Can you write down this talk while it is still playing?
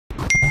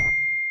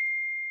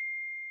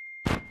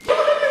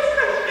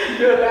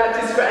You're allowed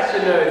to scratch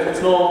your nose.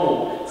 It's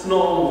normal. It's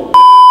normal.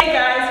 Hey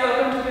guys,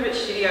 welcome to Pivot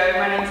Studio.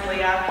 My name's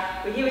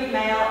Leah. We're here with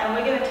Mael and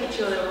we're going to teach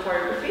you a little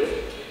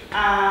choreography.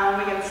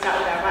 We're going to start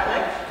with our right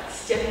leg.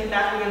 Stepping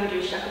back, we're going to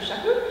do shaku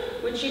shaku,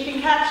 which you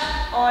can catch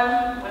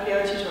on one of the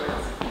other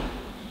tutorials.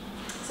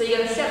 So you're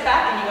going to step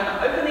back and you're going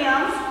to open the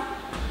arms,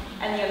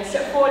 and you're going to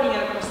step forward and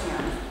you're going to cross the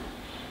arms.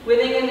 We're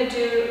then going to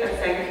do a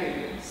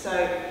zanku. So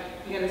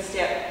you're going to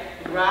step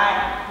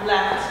right,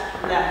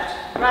 left,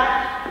 left,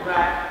 right,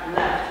 right,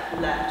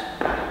 left,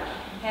 left, right.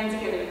 Hands are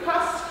going to be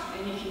crossed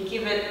and you can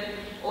give it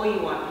all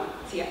you want.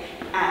 So yeah,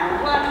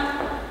 and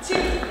 1, 2,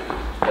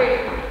 3,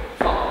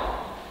 4.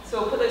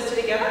 So we'll put those two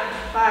together.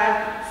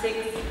 5,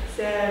 6,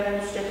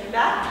 7, stepping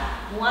back.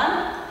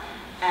 1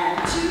 and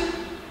 2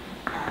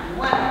 and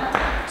 1,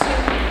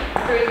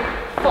 2,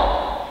 3,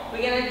 4.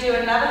 We're going to do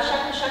another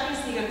shaku shaku,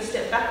 so you're going to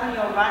step back on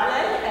your right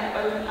leg and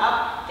open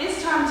up.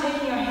 This time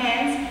taking your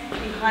hands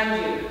behind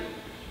you.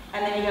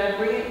 And then you're going to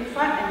bring it in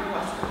front and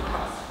cross,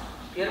 across.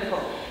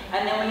 Beautiful.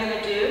 And then we're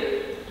going to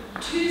do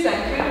 2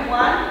 zanku.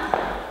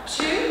 1,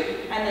 2,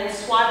 and then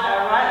swipe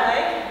our right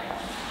leg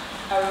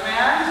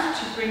around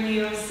to bring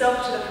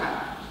yourself to the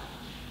front.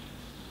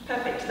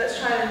 Perfect. Let's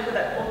try and put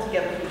that all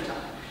together from the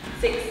top.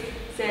 6,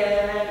 7,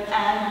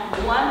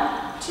 and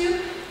 1, 2,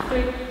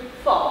 3,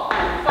 4,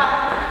 and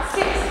 5,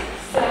 6,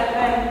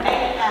 7, 8,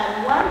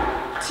 and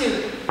 1, 2,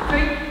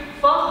 3,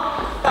 4,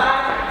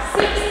 5,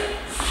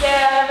 6,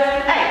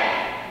 7, 8.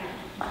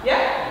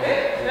 Yeah?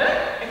 Good? Good?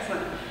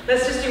 Excellent.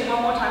 Let's just do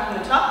one more time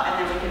from the top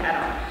and then we can add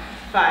on.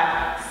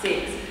 5,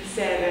 6,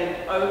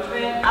 7,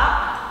 open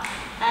up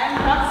and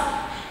cross.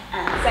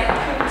 And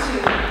zanku,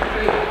 2,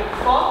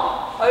 3, 4,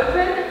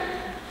 open,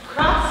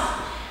 cross,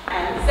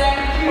 and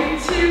zanku,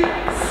 2,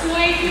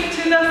 sweep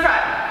to the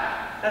front.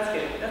 That's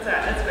good. That's all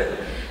right. That's good.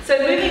 So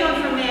moving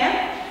on from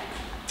there,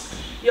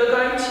 you're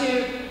going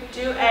to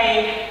do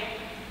a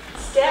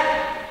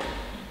step,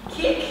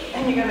 kick,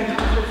 and you're going to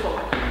come through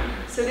forward.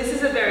 So this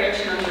is a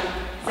variation on the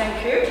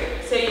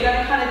zanku. So you're going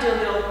to kind of do a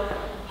little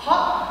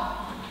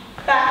hop,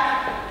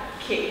 back,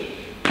 kick.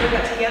 Bring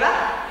that together,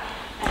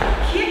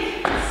 and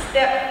kick,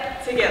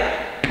 step, together.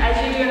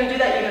 As you're going to do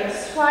that, you're going to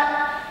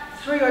swipe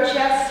through your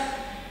chest,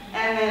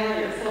 and then let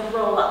yourself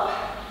roll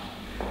up.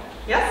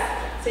 Yes?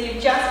 So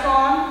you've just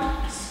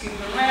gone, scoop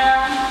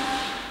around,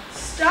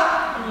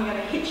 stop, and you're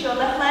going to hit your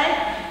left leg,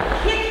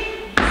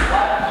 kick,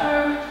 swipe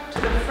through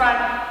to the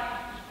front,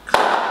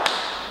 clap.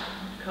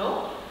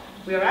 Cool?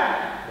 We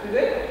alright? We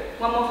good?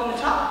 One more from the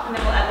top, and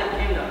then we'll add the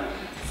end on.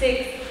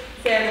 6,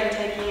 7,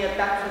 taking it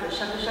back for the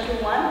shaku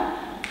shaku. 1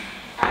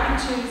 and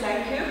 2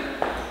 zanku.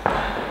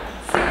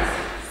 6,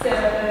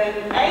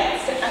 7, 8.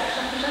 Step back,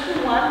 shaku shaku.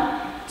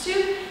 1, 2,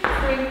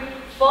 3,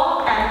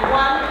 4, and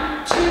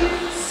 1,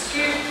 2.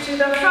 Scoop to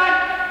the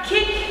front,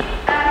 kick,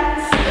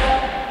 and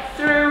step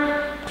through.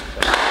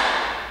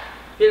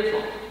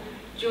 Beautiful.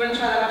 Do you want to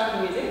try that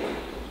out with the music?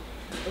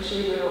 Or should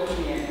we do it all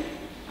from the end?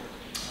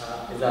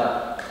 Is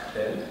that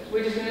then?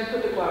 We're just going to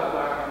put the guara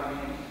guara on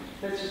the end.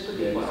 Let's just put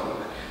the guara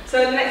guara.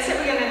 So the next step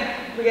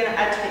we're going to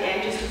add to the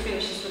end just to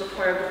finish this little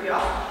choreography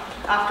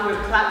off. After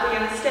we've clapped, we're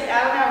going to step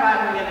out on our right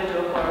and we're going to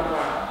do a guara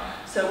guara.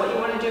 So what you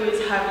want to do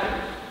is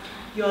have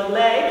your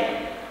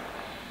leg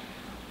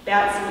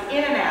bouncing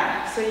in and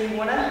out. So you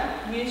want to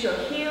use your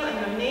heel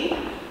and your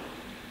knee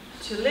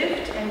to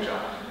lift and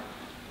drop.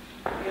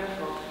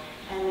 Beautiful.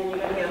 And then you're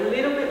going to get a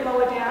little bit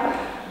lower down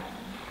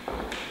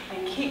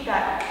and keep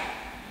that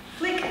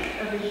flick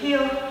of the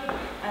heel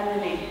and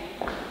the knee.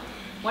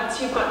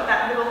 Once you've got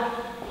that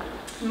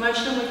little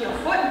motion with your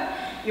foot,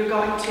 you're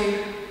going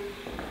to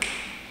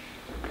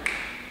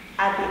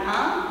add the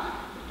arm,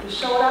 the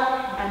shoulder,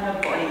 and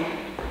the body.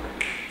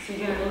 So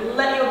you're going to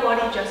let your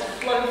body just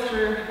flow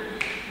through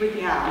with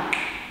the arm.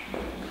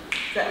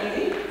 Is that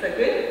easy? Is that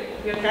good?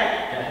 You okay?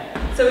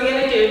 Yeah. So we're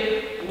going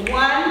to do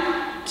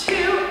 1, 2,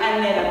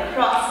 and then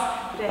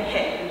across the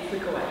head and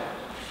flick away.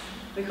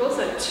 We cool?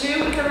 So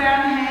 2 with the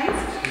round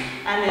hands,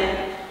 and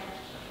then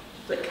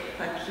flick,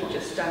 like you've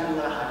just done a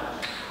little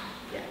hug.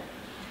 Yeah.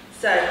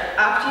 So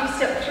after you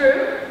step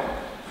through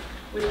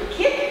with the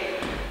kick,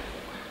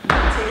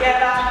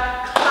 together,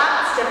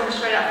 clap, stepping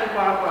straight up for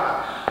guara guara.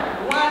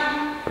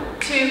 1,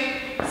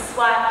 2,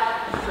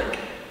 swipe, flick.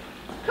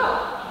 Cool.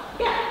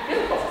 Yeah,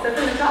 beautiful. So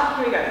from the top,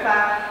 here we go.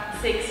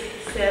 5, 6,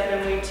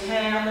 7. We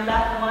turn on the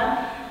back.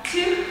 1,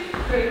 2,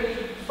 3,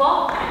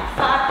 4, and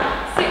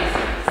 5, 6,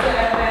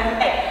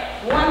 7, 8.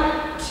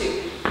 1, 2,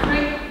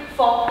 3,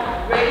 4.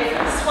 Ready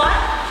for the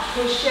swipe.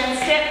 Push and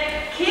step,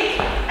 kick,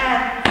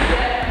 and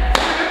step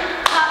through.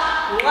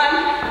 Up.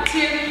 1, 2,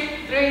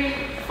 3,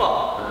 4.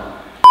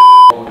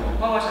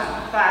 One more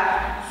time.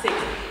 5, 6,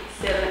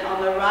 7.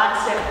 On the right,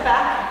 step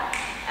back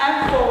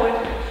and forward.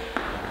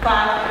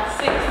 5,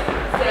 6,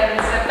 7.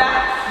 Step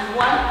back.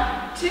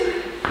 1, 2,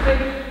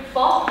 3,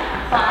 4,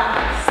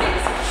 5, 6.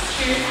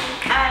 Scoop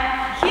and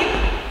kick.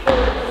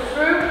 Pull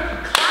through.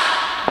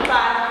 Clap.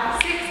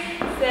 5, 6,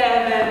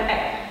 7,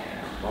 8.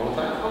 One more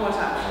time. One more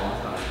time. One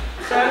more time.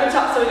 So on the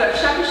top, so we've got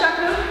shaku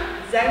shaku,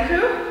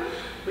 zanku.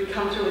 We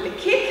come through with a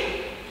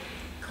kick,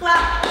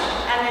 clap,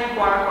 and then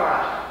guara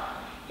guara.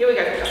 Here we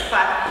go.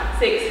 5,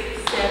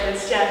 6, 7,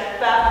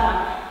 step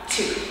back. 1,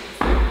 2,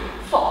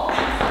 4,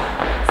 6,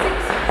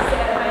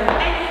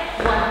 7, 8.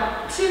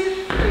 1,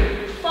 2,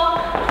 3, 4,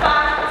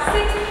 5,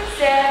 6,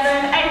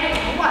 7,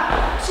 8. 1,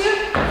 2,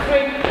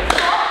 3,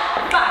 4,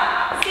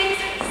 5, 6,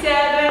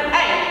 7,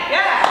 8.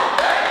 Yeah.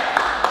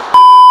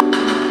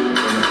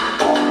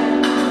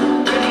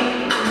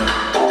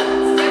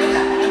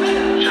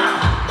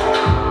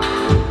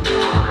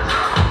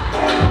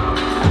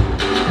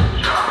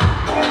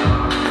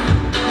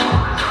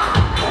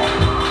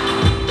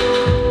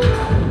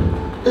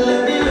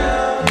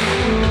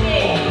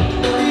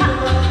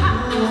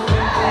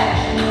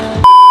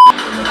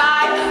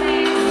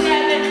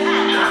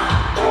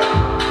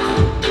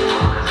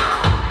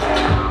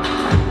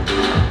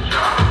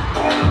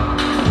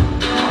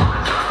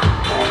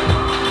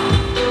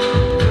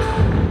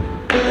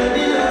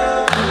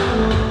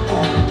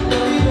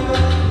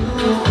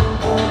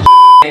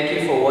 Thank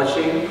you for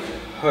watching.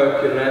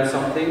 Hope you learned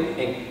something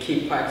and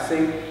keep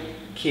practicing,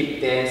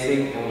 keep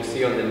dancing, and we'll see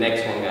you on the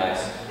next one, guys.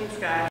 Thanks,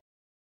 guys.